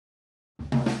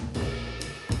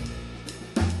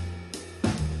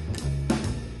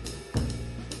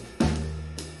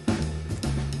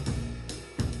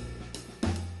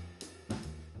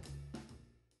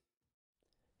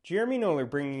Jeremy Noller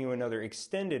bringing you another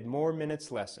extended More Minutes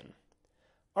lesson.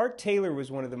 Art Taylor was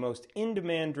one of the most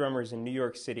in-demand drummers in New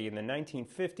York City in the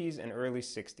 1950s and early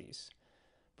 60s.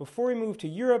 Before he moved to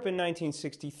Europe in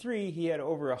 1963, he had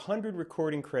over 100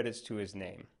 recording credits to his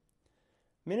name.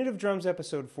 Minute of Drums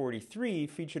episode 43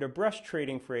 featured a brush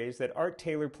trading phrase that Art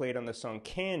Taylor played on the song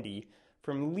Candy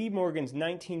from Lee Morgan's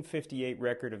 1958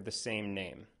 record of the same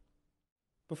name.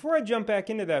 Before I jump back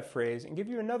into that phrase and give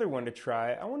you another one to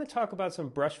try, I want to talk about some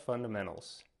brush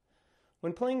fundamentals.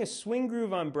 When playing a swing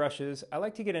groove on brushes, I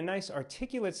like to get a nice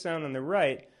articulate sound on the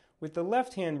right, with the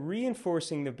left hand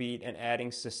reinforcing the beat and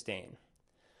adding sustain.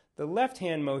 The left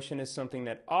hand motion is something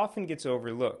that often gets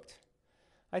overlooked.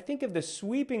 I think of the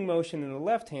sweeping motion in the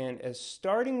left hand as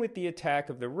starting with the attack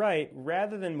of the right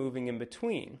rather than moving in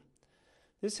between.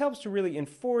 This helps to really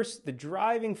enforce the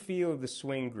driving feel of the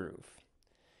swing groove.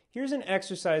 Here's an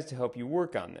exercise to help you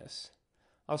work on this.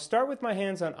 I'll start with my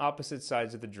hands on opposite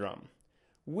sides of the drum.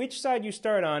 Which side you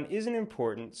start on isn't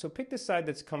important, so pick the side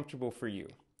that's comfortable for you.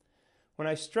 When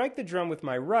I strike the drum with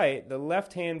my right, the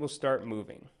left hand will start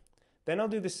moving. Then I'll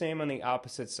do the same on the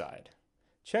opposite side.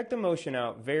 Check the motion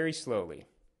out very slowly.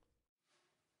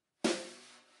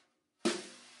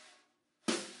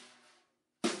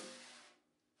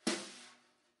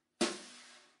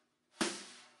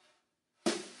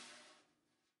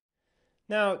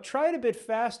 Now, try it a bit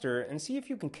faster and see if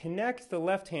you can connect the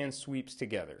left hand sweeps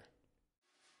together.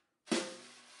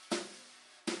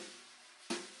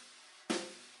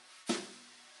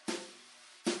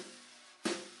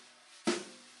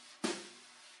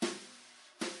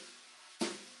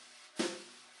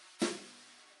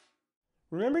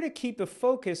 Remember to keep the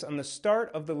focus on the start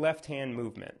of the left hand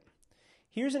movement.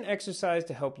 Here's an exercise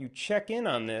to help you check in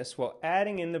on this while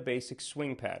adding in the basic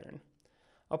swing pattern.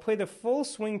 I'll play the full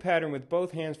swing pattern with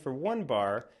both hands for 1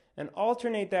 bar and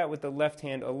alternate that with the left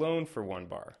hand alone for 1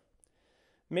 bar.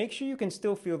 Make sure you can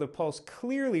still feel the pulse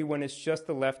clearly when it's just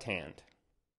the left hand.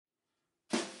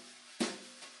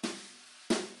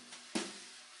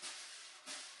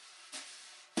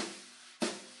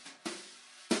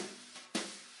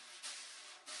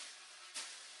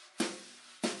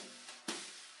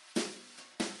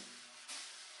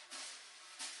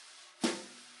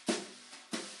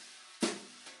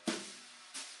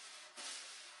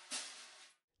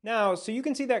 Now, so you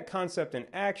can see that concept in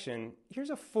action,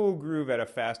 here's a full groove at a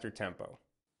faster tempo.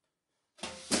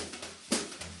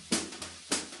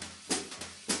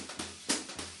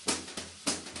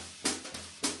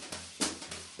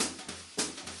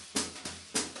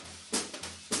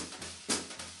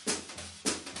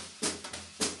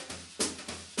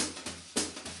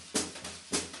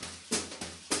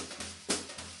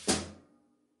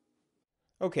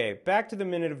 Okay, back to the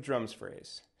Minute of Drums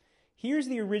phrase. Here's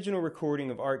the original recording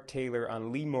of Art Taylor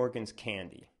on Lee Morgan's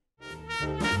Candy.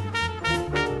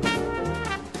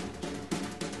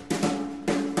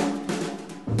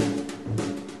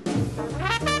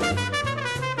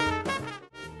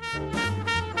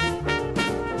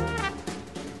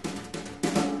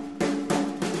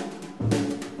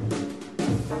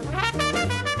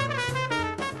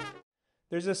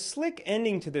 There's a slick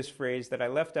ending to this phrase that I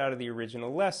left out of the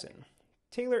original lesson.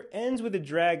 Taylor ends with a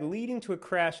drag leading to a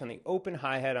crash on the open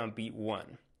hi-hat on beat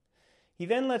 1. He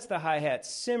then lets the hi-hat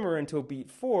simmer until beat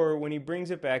 4 when he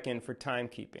brings it back in for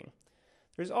timekeeping.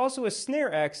 There's also a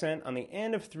snare accent on the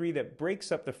and of 3 that breaks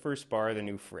up the first bar of the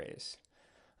new phrase.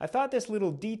 I thought this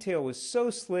little detail was so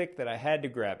slick that I had to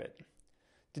grab it.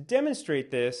 To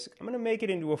demonstrate this, I'm going to make it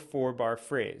into a 4-bar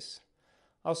phrase.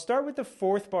 I'll start with the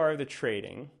 4th bar of the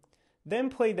trading, then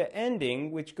play the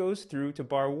ending which goes through to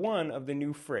bar 1 of the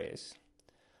new phrase.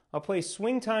 I'll play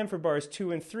swing time for bars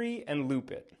 2 and 3 and loop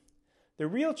it. The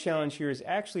real challenge here is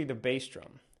actually the bass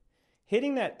drum.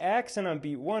 Hitting that accent on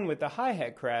beat 1 with the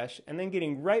hi-hat crash and then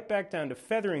getting right back down to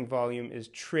feathering volume is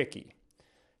tricky.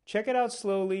 Check it out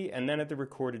slowly and then at the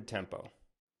recorded tempo.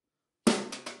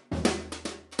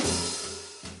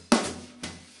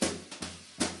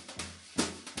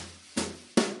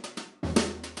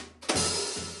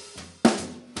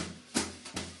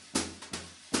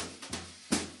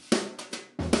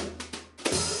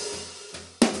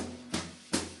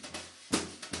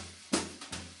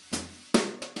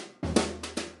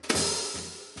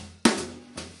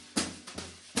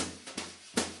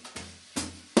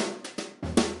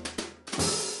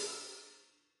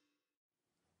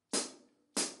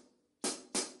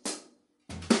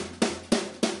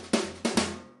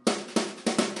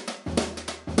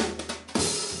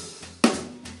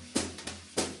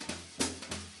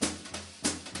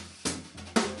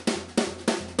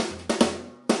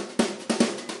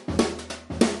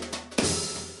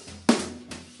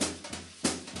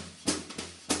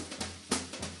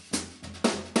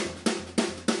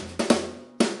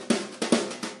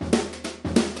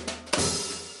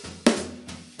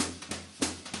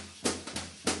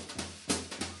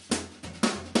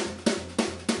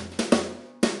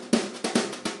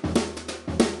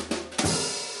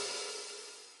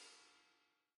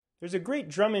 There's a great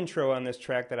drum intro on this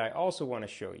track that I also want to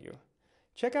show you.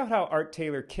 Check out how Art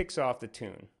Taylor kicks off the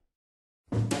tune.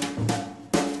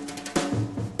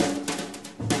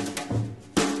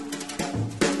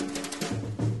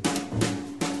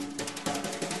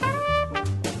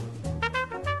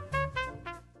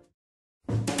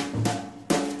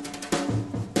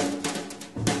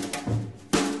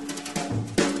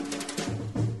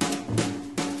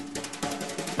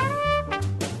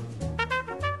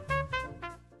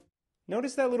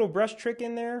 Notice that little brush trick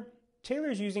in there?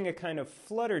 Taylor's using a kind of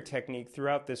flutter technique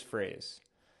throughout this phrase.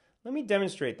 Let me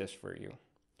demonstrate this for you.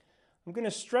 I'm going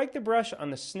to strike the brush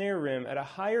on the snare rim at a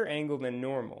higher angle than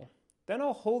normal. Then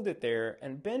I'll hold it there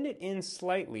and bend it in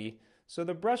slightly so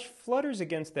the brush flutters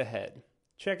against the head.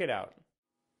 Check it out.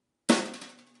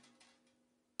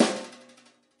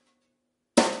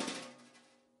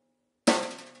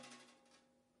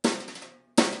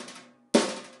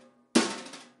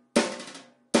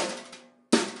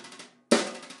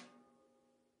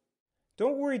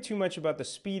 Don't worry too much about the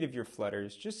speed of your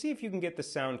flutters, just see if you can get the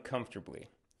sound comfortably.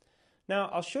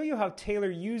 Now, I'll show you how Taylor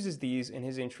uses these in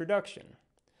his introduction.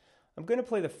 I'm going to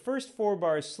play the first 4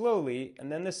 bars slowly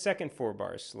and then the second 4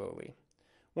 bars slowly.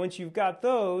 Once you've got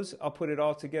those, I'll put it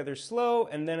all together slow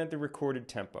and then at the recorded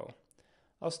tempo.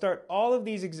 I'll start all of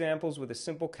these examples with a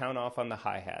simple count off on the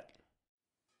hi-hat.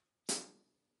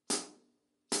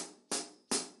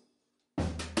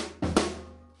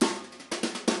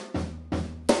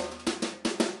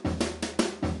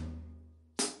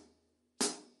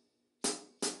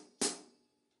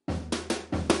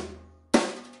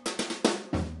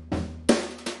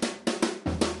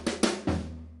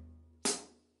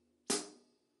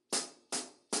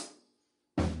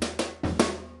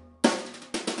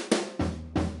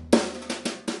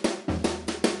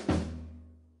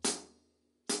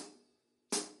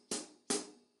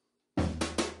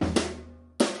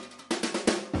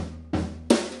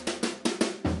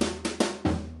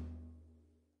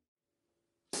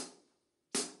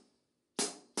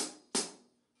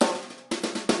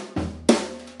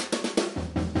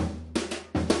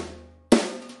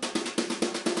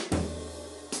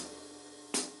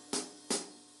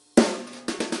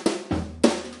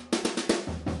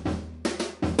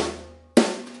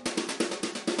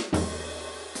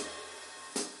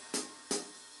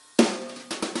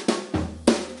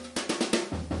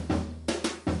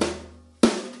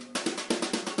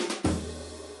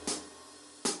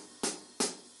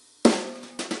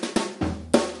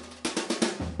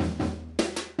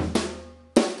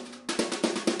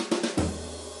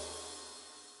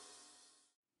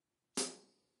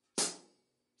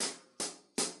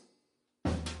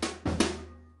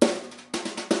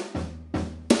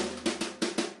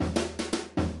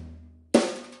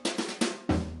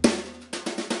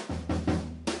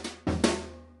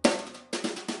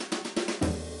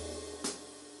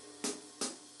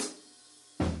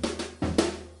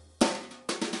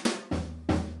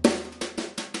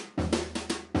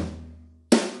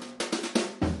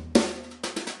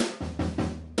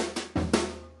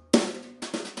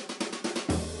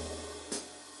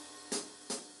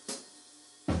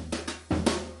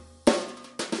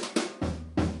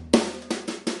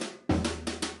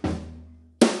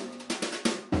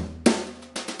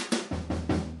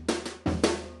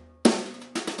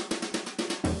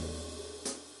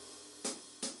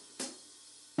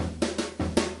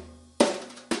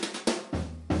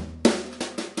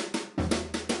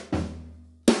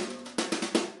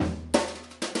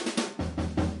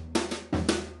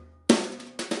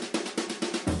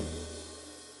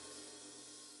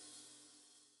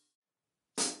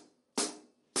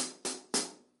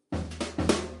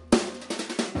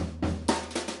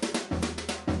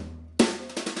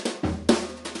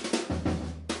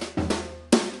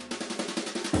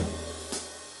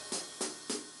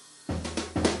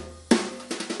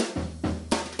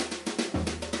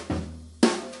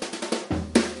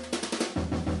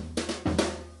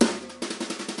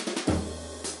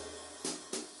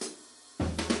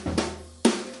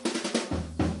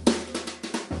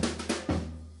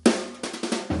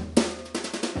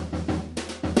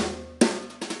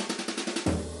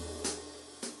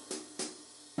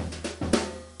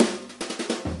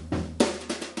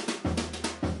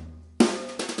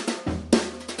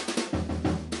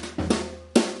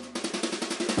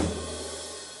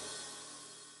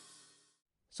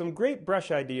 Some great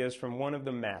brush ideas from one of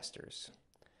the masters.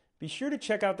 Be sure to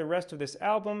check out the rest of this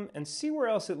album and see where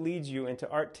else it leads you into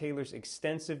Art Taylor's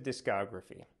extensive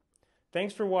discography.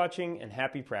 Thanks for watching and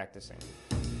happy practicing.